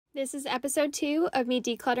This is episode 2 of me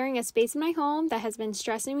decluttering a space in my home that has been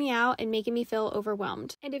stressing me out and making me feel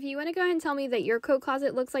overwhelmed. And if you want to go ahead and tell me that your coat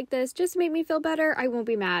closet looks like this just to make me feel better, I won't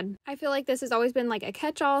be mad. I feel like this has always been like a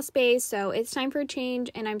catch-all space, so it's time for a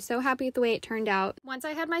change, and I'm so happy with the way it turned out. Once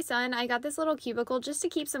I had my son, I got this little cubicle just to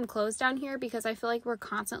keep some clothes down here because I feel like we're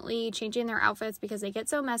constantly changing their outfits because they get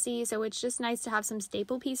so messy, so it's just nice to have some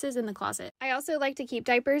staple pieces in the closet. I also like to keep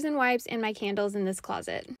diapers and wipes and my candles in this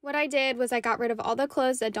closet. What I did was I got rid of all the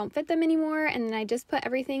clothes that don't fit them anymore, and then I just put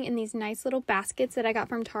everything in these nice little baskets that I got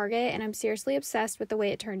from Target, and I'm seriously obsessed with the way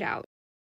it turned out.